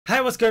Hey,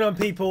 what's going on,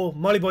 people?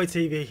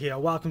 MollyBoyTV here.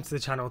 Welcome to the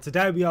channel.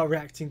 Today we are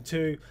reacting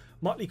to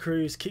Motley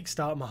Crue's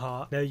Kickstart My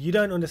Heart. Now, you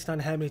don't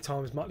understand how many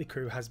times Motley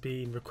Crue has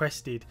been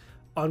requested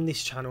on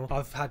this channel.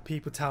 I've had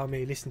people tell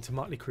me listen to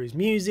Motley Crue's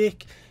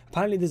music.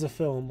 Apparently there's a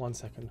film,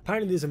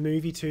 apparently there's a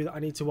movie too that I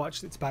need to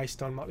watch that's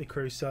based on Motley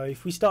Crue. So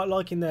if we start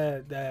liking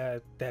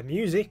their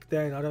music,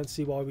 then I don't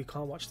see why we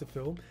can't watch the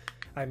film.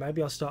 Hey,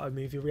 maybe I'll start a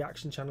movie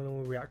reaction channel and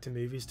we'll react to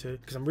movies too,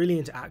 because I'm really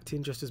into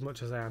acting just as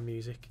much as I am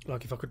music.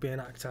 Like, if I could be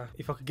an actor,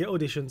 if I could get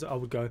auditions, I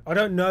would go. I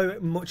don't know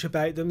much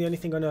about them. The only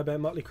thing I know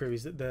about Motley Crue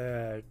is that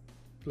they're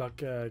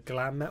like a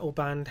glam metal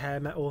band, hair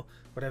metal,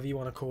 whatever you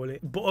want to call it.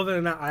 But other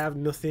than that, I have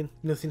nothing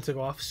to go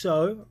off.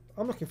 So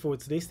I'm looking forward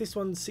to this. This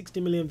one's 60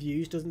 million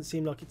views. Doesn't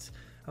seem like it's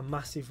a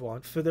massive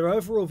one. For their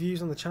overall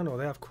views on the channel,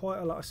 they have quite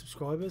a lot of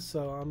subscribers.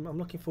 So I'm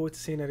looking forward to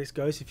seeing how this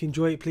goes. If you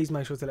enjoy it, please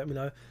make sure to let me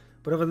know.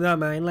 But other than that,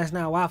 man, let's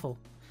now waffle.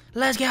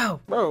 Let's go!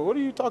 Bro, what are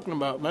you talking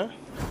about, man?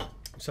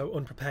 I'm so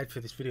unprepared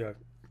for this video.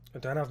 I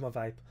don't have my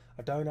vape.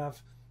 I don't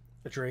have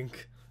a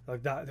drink.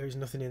 Like that, there is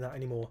nothing in that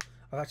anymore.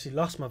 I've actually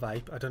lost my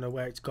vape. I don't know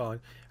where it's gone.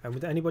 And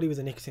with anybody with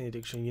a nicotine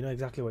addiction, you know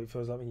exactly what it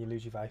feels like when you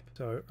lose your vape.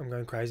 So I'm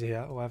going crazy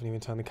here. Oh, I haven't even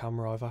turned the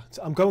camera over.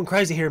 So I'm going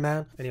crazy here,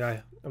 man.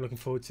 Anyway, I'm looking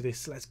forward to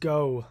this. Let's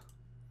go.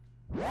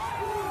 Look at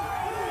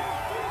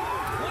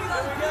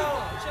that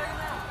go. Check it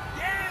out.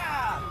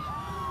 Yeah!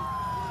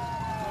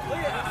 Look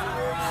at that.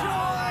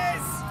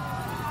 Choice!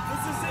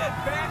 This is it.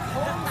 Back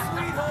home,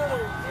 sweet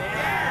home.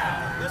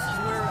 Yeah! This is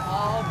where it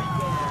all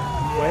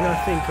began. When I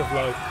think of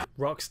like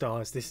rock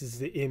stars, this is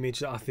the image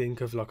that I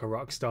think of, like a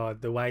rock star.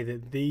 The way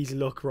that these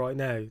look right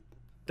now,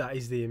 that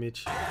is the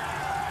image. Should we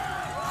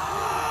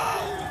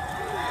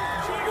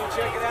go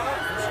check it out?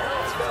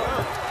 Let's go.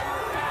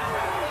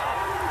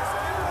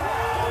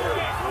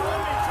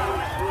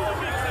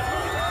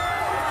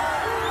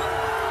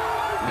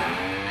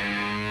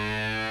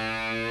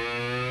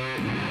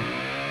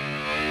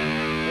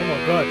 Oh my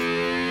god.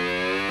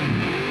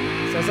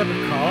 Sounds like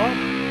a car.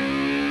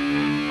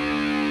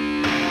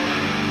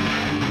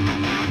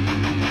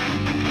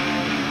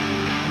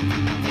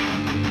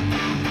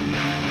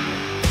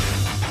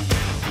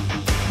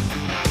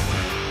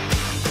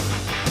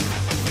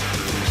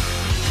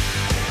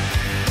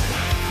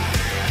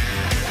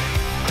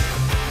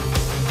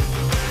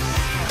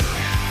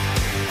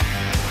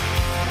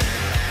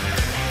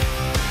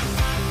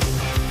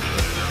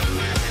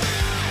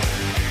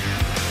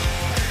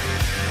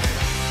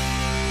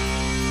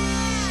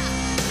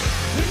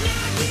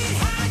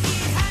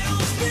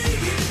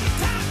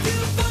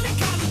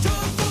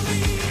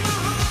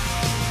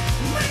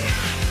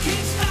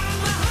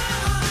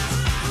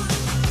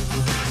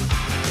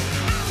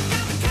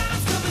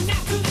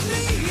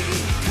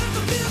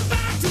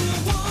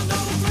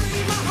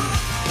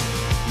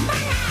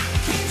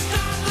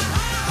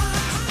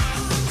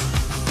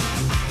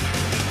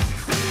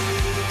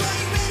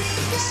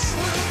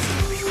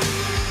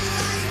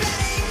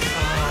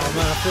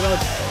 I feel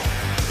like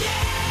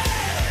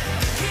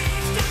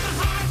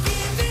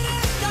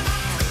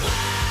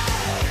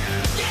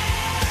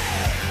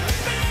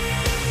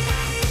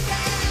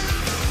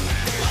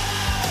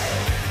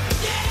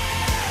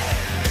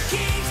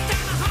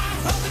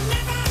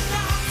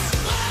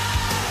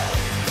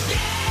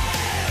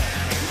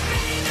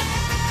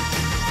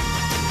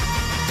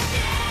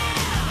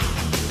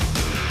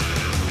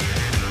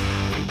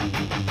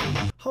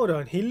hold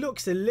on, he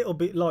looks a little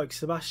bit like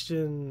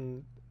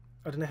Sebastian.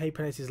 I don't know how you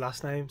pronounce his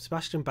last name.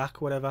 Sebastian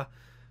Bach, whatever,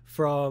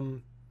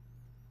 from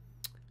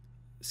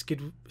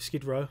Skid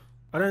Row.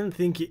 I don't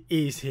think it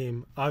is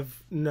him. I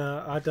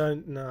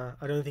don't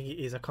think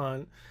it is. I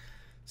can't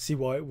see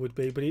why it would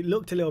be, but it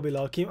looked a little bit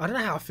like him. I don't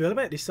know how I feel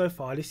about this so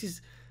far. This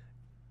is,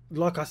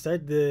 like I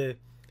said, the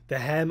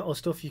hair metal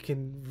stuff. You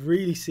can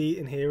really see it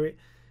and hear it,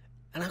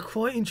 and I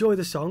quite enjoy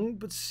the song.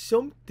 But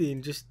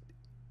something just,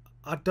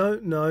 I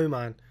don't know,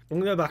 man. I'm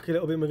gonna go back a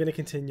little bit and we're gonna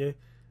continue.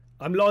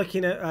 I'm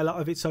liking a lot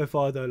of it so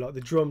far though, like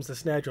the drums, the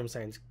snare drum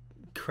sounds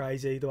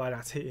crazy, the way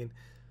that's hitting.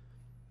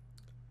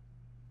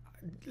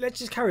 Let's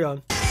just carry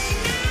on.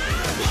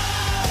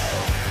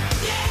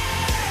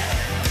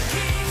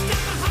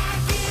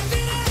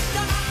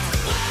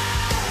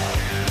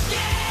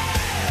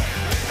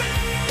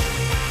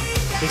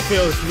 It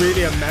feels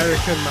really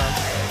American,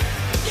 man.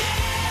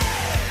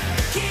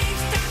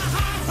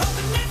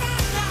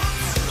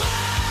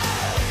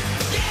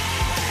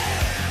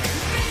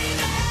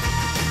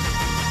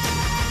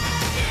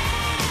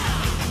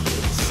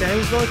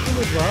 Sounds like him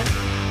as well.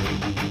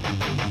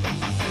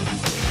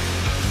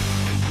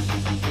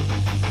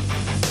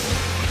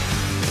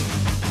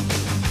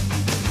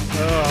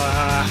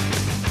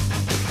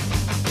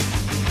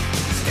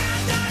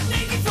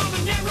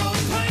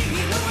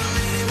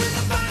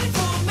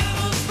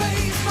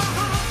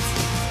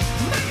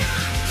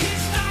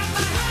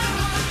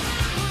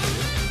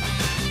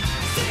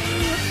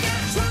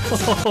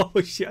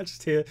 Oh shit, I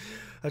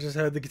just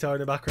heard the guitar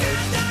in the background.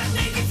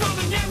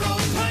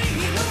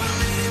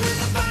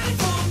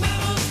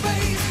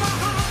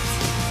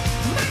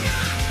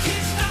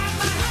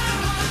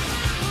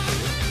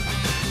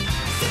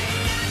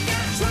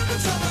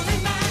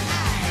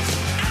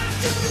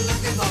 Still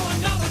looking for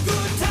another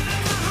good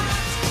time.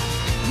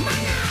 My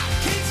God,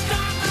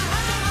 kickstart my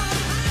heart.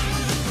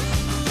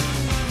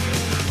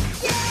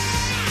 Yeah,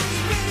 are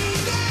you ready,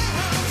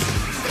 girls?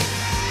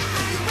 Yeah,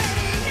 are you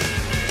ready?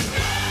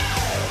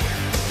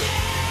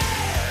 Yeah,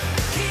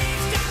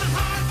 kickstart my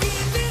heart,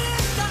 give it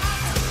a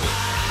start.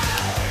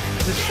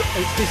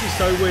 This is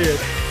so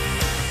weird.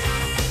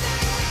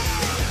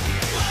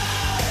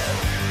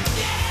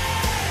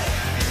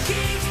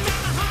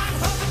 Kickstart my heart,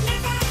 hope it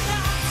never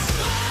stops.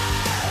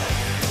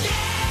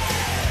 Yeah,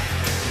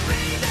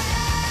 baby.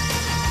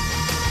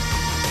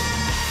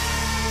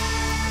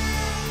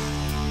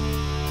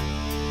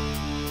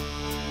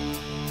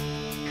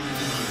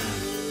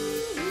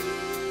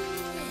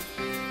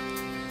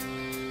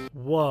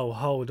 Whoa,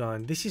 hold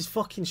on. This is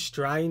fucking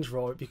strange,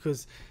 right?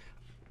 Because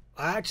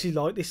I actually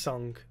like this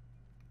song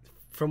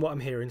from what I'm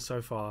hearing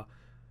so far.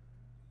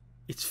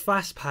 It's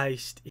fast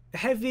paced,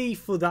 heavy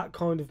for that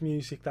kind of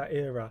music, that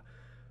era,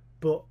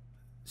 but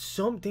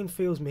something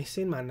feels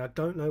missing, man. I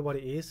don't know what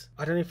it is.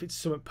 I don't know if it's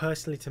something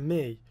personally to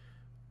me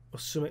or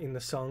something in the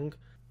song.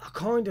 I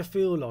kind of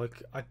feel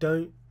like I've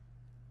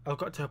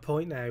got to a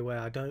point now where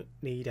I don't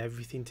need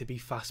everything to be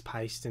fast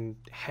paced and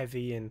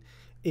heavy and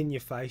in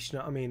your face, you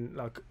know what I mean?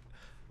 Like,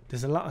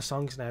 there's a lot of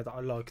songs now that I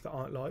like that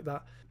aren't like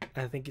that,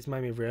 and I think it's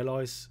made me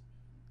realise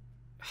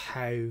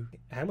how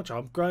much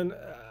I've grown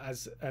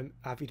as an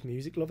avid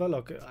music lover.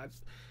 Like,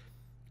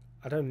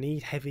 I don't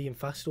need heavy and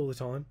fast all the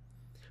time,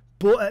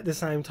 but at the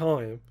same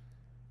time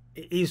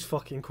it is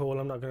fucking cool.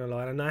 I'm not gonna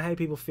lie. I know how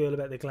people feel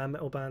about the glam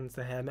metal bands,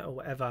 the hair metal,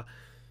 whatever,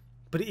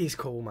 but it is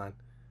cool, man.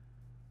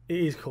 It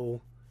is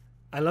cool.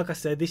 And like I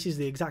said, this is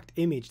the exact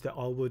image that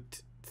I would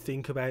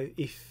think about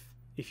if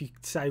you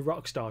say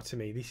Rockstar to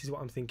me. This is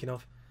what I'm thinking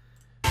of.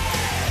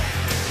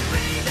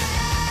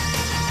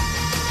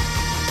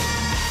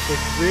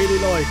 It's really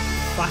like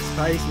fast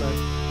paced, man.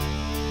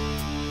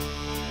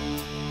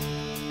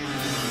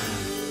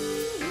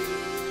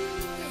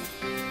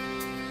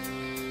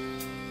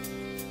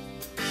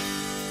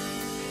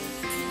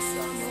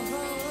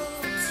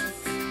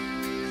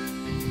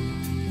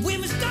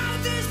 When we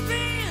started this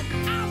band,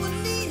 I was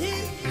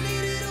needed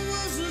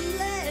was a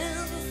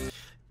laugh.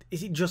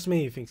 Is it just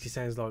me who thinks he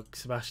sounds like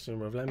Sebastian,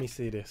 bruv? Let me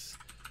see this.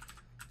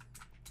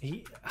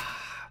 He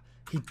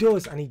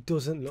does, and he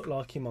doesn't look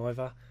like him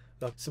either.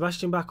 Like,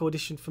 Sebastian Bach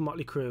auditioned for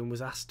Motley Crue and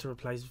was asked to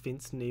replace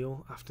Vince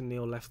Neil after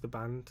Neil left the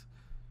band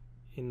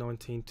in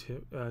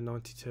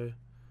 1992.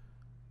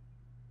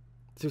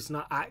 So it's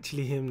not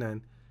actually him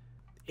then.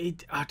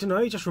 I don't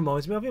know, he just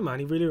reminds me of him, man.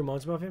 He really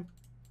reminds me of him.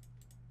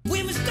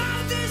 When we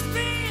started this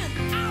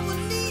band, I was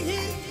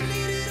needed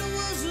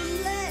was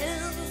a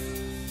laugh.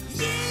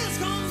 Years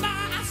gone by,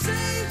 I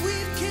say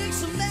we've kicked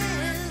some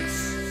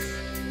ass.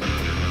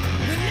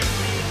 When I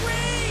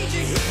rage,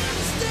 you hit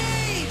the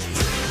stage,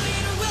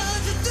 adrenaline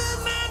runs through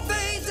my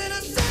veins, and I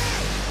say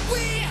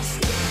we're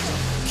still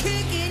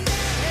kicking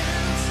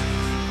ass.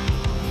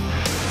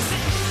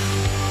 Say,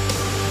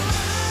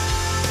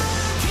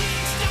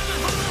 kickstart my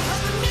heart,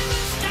 hope it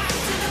never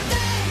stops, and I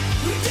think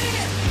we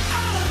did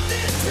all of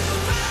this too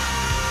much.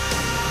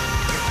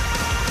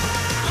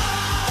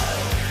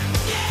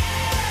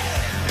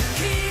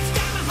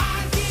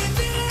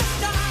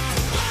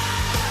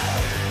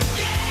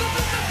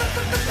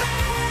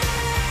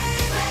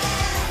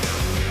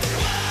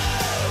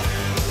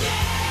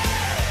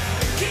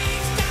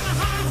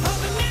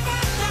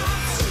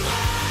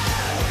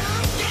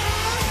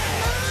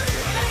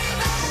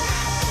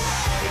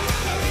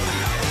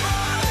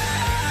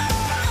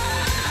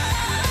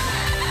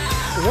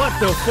 What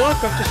the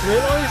fuck? I've just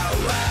realised.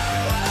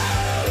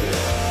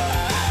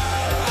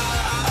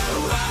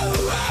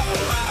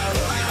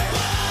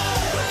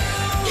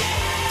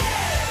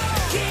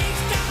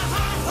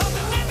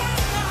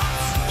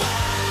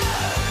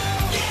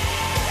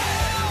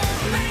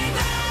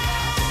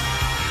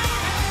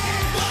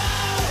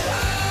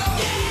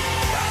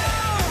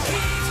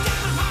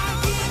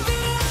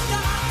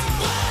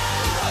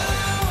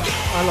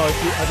 I like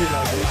it. I do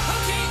like it.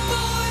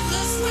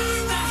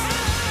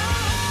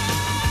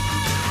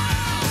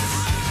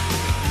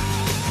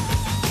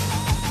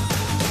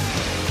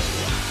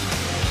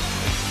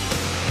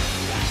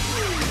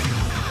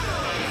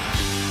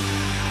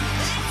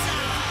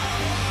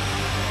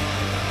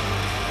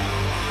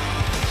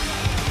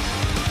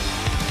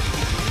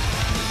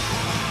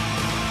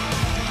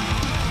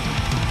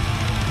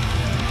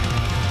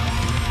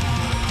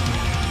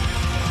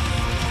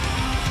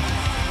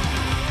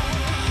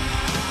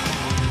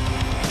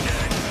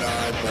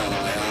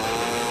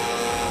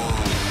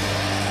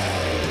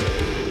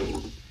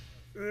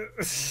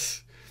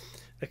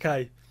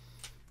 Okay.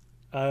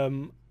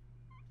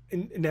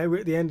 Now we're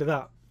at the end of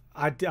that.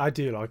 I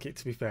do like it,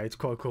 to be fair. It's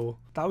quite cool.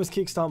 That was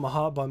Kickstart My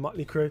Heart by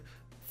Motley Crue.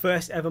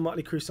 First ever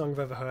Motley Crue song I've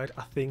ever heard,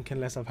 I think,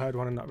 unless I've heard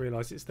one and not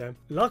realised it's them.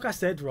 Like I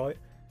said, right,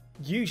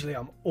 usually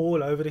I'm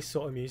all over this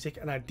sort of music,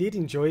 and I did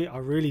enjoy it, I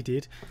really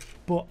did.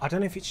 But I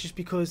don't know if it's just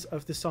because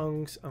of the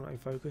songs. I'm not in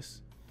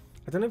focus.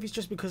 I don't know if it's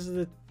just because of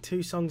the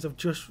two songs I've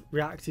just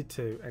reacted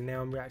to, and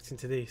now I'm reacting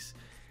to this,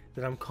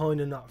 that I'm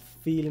kind of not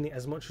feeling it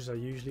as much as I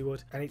usually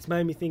would. And it's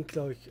made me think,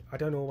 like, I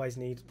don't always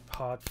need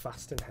hard,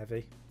 fast and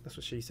heavy, that's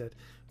what she said,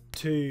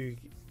 to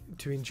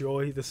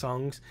enjoy the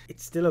songs.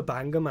 It's still a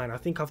banger, man. I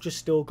think I've just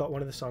still got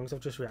one of the songs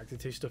I've just reacted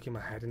to stuck in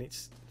my head, and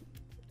it's,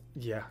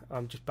 yeah,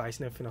 I'm just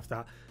basing everything off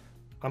that.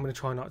 I'm going to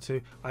try not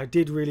to. I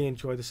did really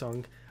enjoy the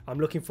song. I'm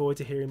looking forward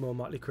to hearing more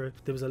Motley Crue.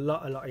 There was a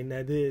lot in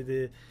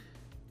there.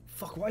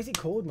 Fuck, what is it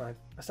called, man?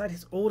 I say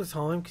this all the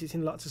time because it's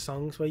in lots of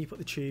songs where you put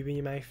the tube in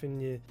your mouth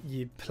and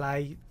you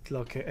play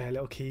like a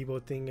little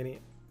keyboard thing and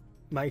it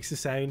makes the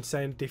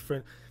sound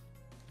different.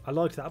 I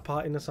liked that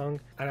part in the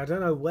song, and I don't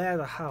know where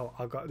the hell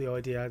I got the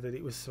idea that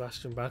it was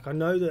Sebastian Bach. I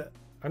know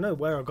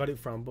where I got it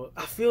from, but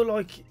I feel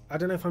like, I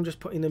don't know if I'm just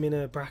putting them in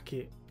a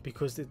bracket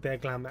because they're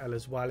glam metal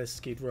as well as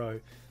Skid Row,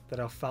 that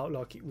I felt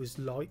like it was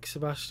like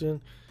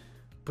Sebastian.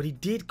 But he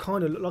did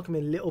kind of look like him a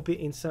little bit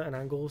in certain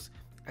angles,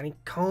 and he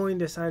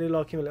kind of sounded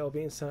like him a little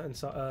bit in certain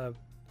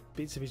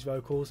bits of his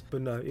vocals,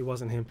 but no, it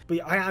wasn't him. But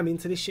yeah, I am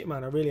into this shit,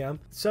 man. I really am.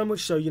 So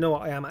much so, you know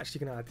what, I am actually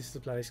going to add this to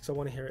the playlist because I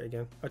want to hear it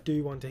again. I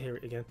do want to hear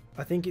it again.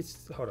 I think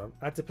it's, hold on,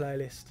 add to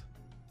playlist,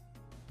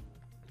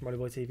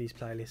 MollyBoyTV's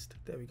playlist.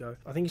 There we go.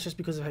 I think it's just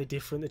because of how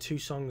different the two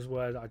songs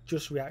were that I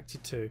just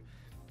reacted to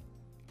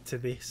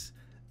this,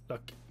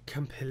 like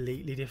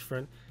completely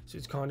different. So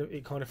it kind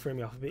of threw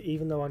me off a bit,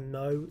 even though I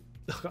know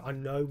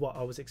what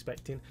I was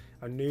expecting.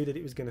 I knew that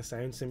it was going to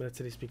sound similar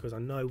to this because I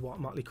know what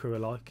Motley Crue are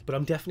like. But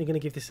I'm definitely going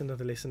to give this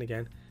another listen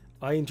again.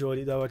 I enjoyed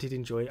it though. I did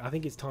enjoy it. I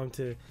think it's time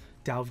to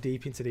delve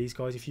deep into these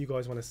guys if you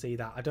guys want to see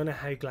that. I don't know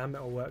how glam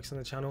metal works on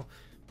the channel,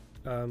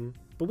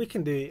 but we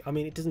can do it. I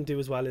mean, it doesn't do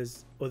as well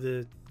as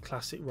other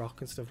classic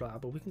rock and stuff like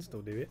that, but we can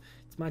still do it.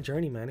 It's my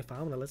journey, man. If I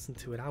want to listen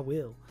to it, I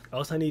will. I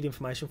also need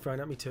information thrown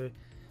at me too,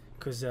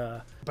 because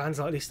bands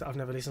like this that I've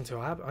never listened to,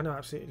 I know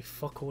absolutely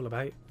fuck all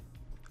about.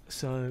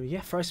 So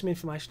yeah, throw some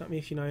information at me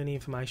if you know any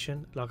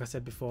information. Like I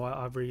said before,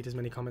 I read as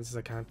many comments as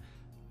I can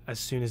as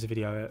soon as the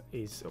video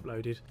is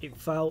uploaded. It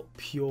felt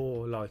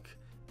pure like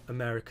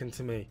American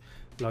to me,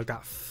 like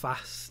that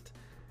fast,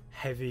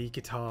 heavy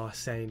guitar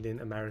sounding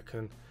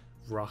American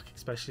rock,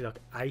 especially like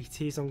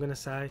 80s, I'm gonna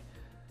say.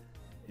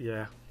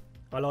 Yeah,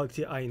 I liked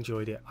it, I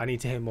enjoyed it. I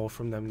need to hear more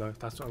from them though,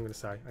 that's what I'm gonna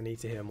say. I need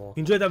to hear more.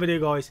 Enjoyed that video,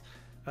 guys.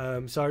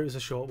 Sorry it was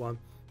a short one,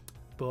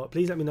 but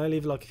please let me know,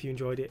 leave a like if you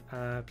enjoyed it.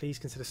 Please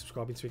consider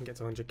subscribing so we can get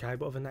to 100k.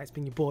 But other than that, it's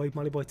been your boy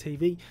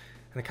MollyBoyTV, and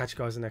I'll catch you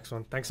guys in the next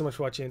one. Thanks so much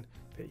for watching.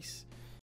 Peace.